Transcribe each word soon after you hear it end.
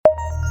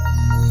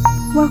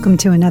Welcome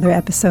to another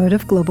episode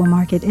of Global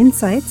Market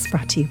Insights,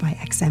 brought to you by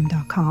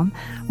XM.com,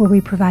 where we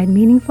provide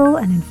meaningful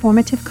and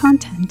informative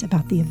content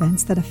about the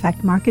events that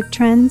affect market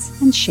trends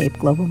and shape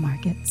global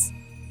markets.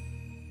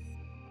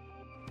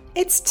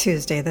 It's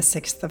Tuesday, the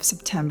 6th of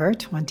September,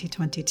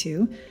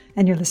 2022,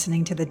 and you're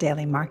listening to the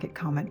Daily Market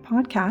Comment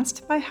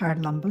podcast by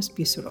Haralambos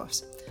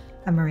Boussouros.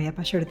 I'm Maria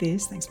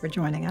Pachurdes. Thanks for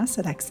joining us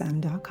at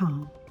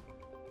XM.com.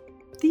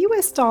 The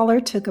U.S. dollar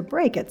took a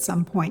break at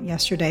some point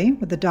yesterday,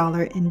 with the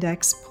dollar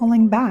index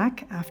pulling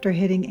back after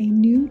hitting a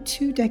new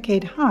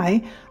two-decade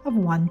high of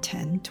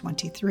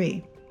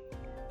 110.23.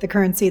 The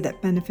currency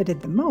that benefited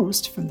the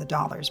most from the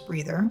dollar's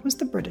breather was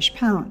the British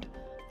pound.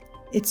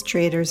 Its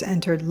traders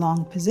entered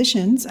long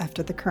positions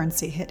after the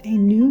currency hit a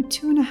new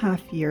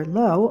 2.5-year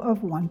low of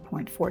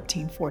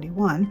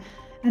 1.1441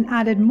 and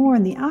added more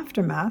in the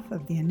aftermath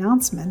of the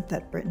announcement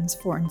that Britain's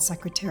Foreign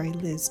Secretary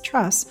Liz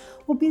Truss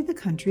will be the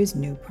country's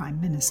new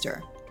Prime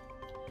Minister.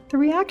 The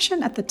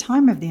reaction at the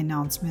time of the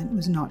announcement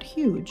was not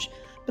huge,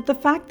 but the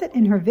fact that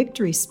in her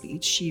victory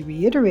speech she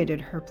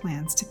reiterated her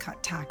plans to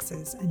cut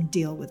taxes and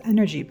deal with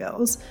energy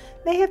bills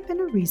may have been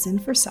a reason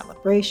for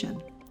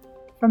celebration.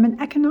 From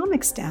an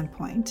economic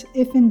standpoint,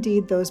 if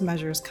indeed those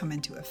measures come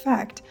into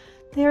effect,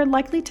 they are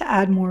likely to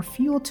add more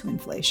fuel to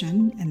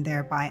inflation and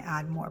thereby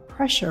add more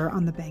pressure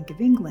on the Bank of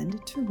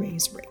England to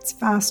raise rates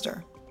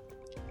faster.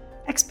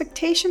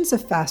 Expectations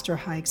of faster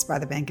hikes by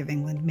the Bank of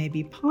England may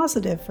be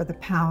positive for the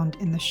pound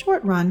in the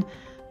short run,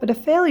 but a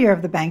failure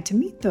of the bank to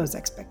meet those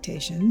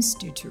expectations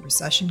due to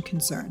recession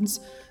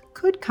concerns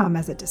could come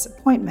as a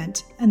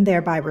disappointment and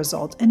thereby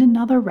result in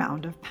another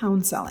round of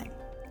pound selling.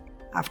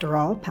 After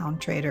all,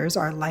 pound traders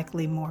are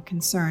likely more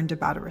concerned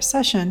about a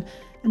recession,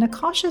 and a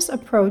cautious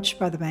approach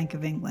by the Bank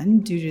of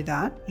England due to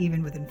that,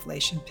 even with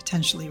inflation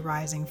potentially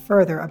rising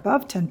further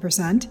above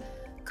 10%,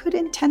 could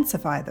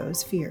intensify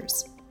those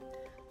fears.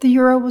 The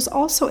euro was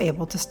also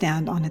able to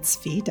stand on its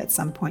feet at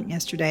some point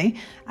yesterday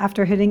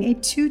after hitting a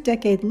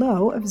two-decade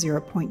low of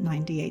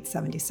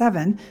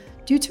 0.9877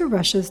 due to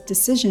Russia's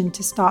decision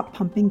to stop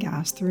pumping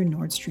gas through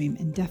Nord Stream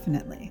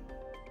indefinitely.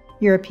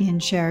 European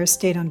shares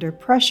stayed under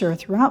pressure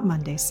throughout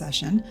Monday's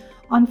session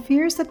on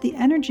fears that the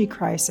energy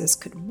crisis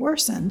could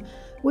worsen,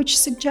 which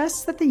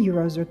suggests that the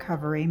euro's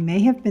recovery may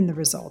have been the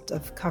result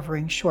of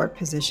covering short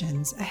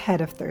positions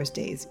ahead of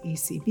Thursday's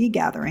ECB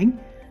gathering,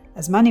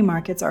 as money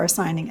markets are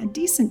assigning a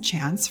decent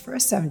chance for a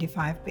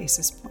 75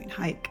 basis point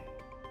hike.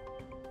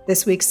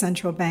 This week's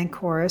central bank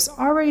chorus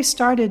already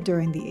started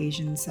during the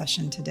Asian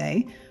session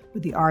today,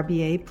 with the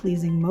RBA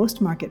pleasing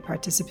most market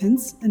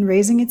participants and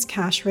raising its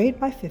cash rate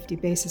by 50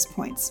 basis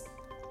points.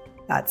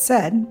 That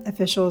said,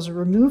 officials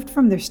removed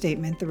from their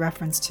statement the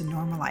reference to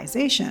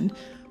normalization,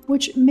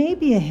 which may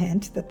be a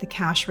hint that the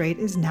cash rate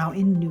is now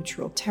in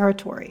neutral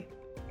territory.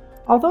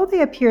 Although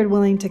they appeared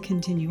willing to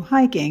continue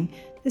hiking,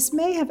 this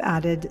may have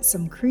added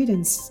some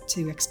credence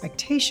to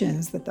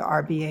expectations that the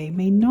RBA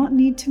may not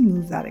need to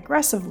move that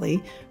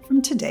aggressively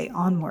from today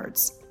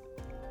onwards.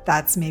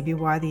 That's maybe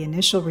why the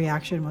initial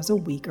reaction was a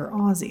weaker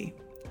Aussie.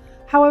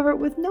 However,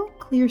 with no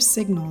clear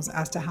signals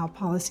as to how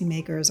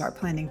policymakers are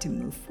planning to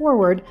move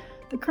forward,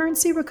 the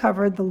currency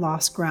recovered the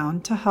lost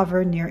ground to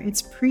hover near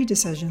its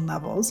pre-decision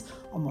levels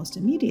almost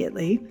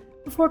immediately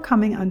before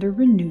coming under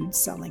renewed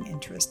selling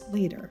interest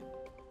later.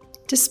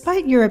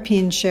 Despite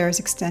European shares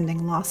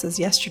extending losses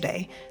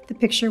yesterday, the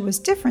picture was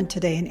different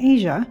today in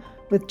Asia,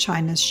 with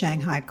China's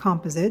Shanghai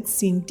Composite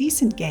seeing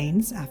decent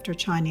gains after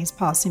Chinese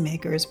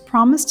policymakers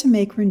promised to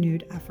make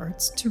renewed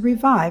efforts to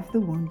revive the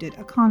wounded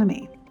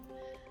economy.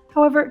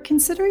 However,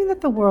 considering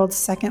that the world's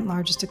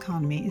second-largest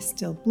economy is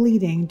still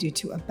bleeding due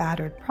to a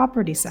battered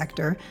property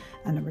sector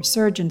and a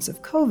resurgence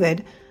of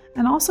COVID,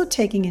 and also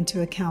taking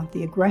into account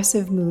the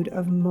aggressive mood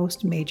of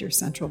most major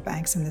central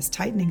banks in this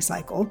tightening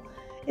cycle,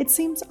 it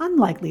seems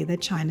unlikely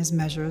that China's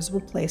measures will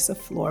place a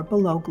floor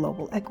below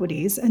global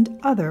equities and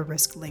other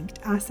risk-linked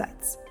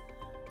assets.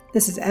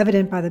 This is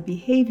evident by the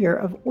behavior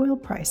of oil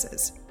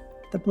prices.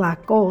 The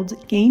black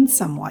gold gained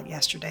somewhat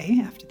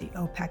yesterday after the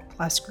OPEC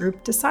Plus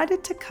group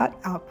decided to cut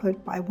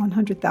output by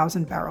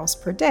 100,000 barrels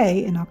per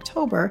day in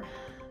October,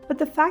 but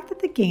the fact that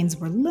the gains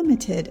were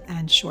limited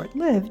and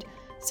short-lived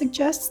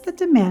suggests that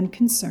demand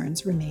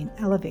concerns remain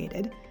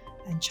elevated,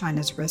 and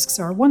China's risks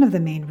are one of the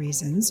main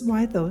reasons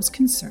why those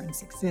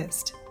concerns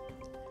exist.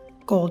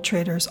 Gold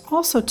traders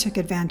also took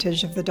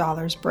advantage of the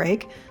dollar's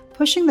break,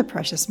 pushing the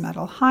precious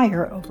metal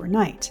higher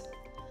overnight.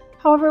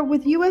 However,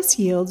 with U.S.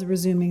 yields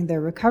resuming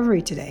their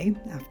recovery today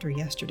after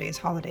yesterday's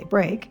holiday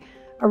break,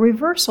 a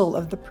reversal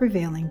of the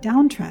prevailing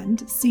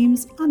downtrend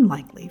seems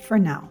unlikely for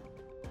now.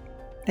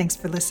 Thanks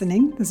for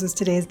listening. This is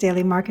today's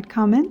Daily Market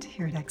Comment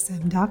here at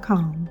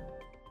XM.com.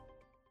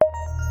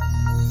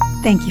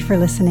 Thank you for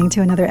listening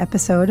to another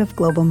episode of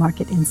Global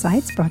Market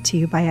Insights brought to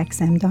you by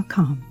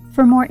XM.com.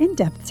 For more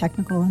in-depth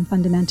technical and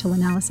fundamental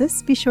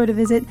analysis, be sure to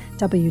visit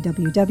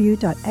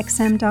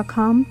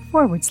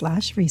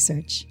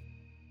www.xm.com/research.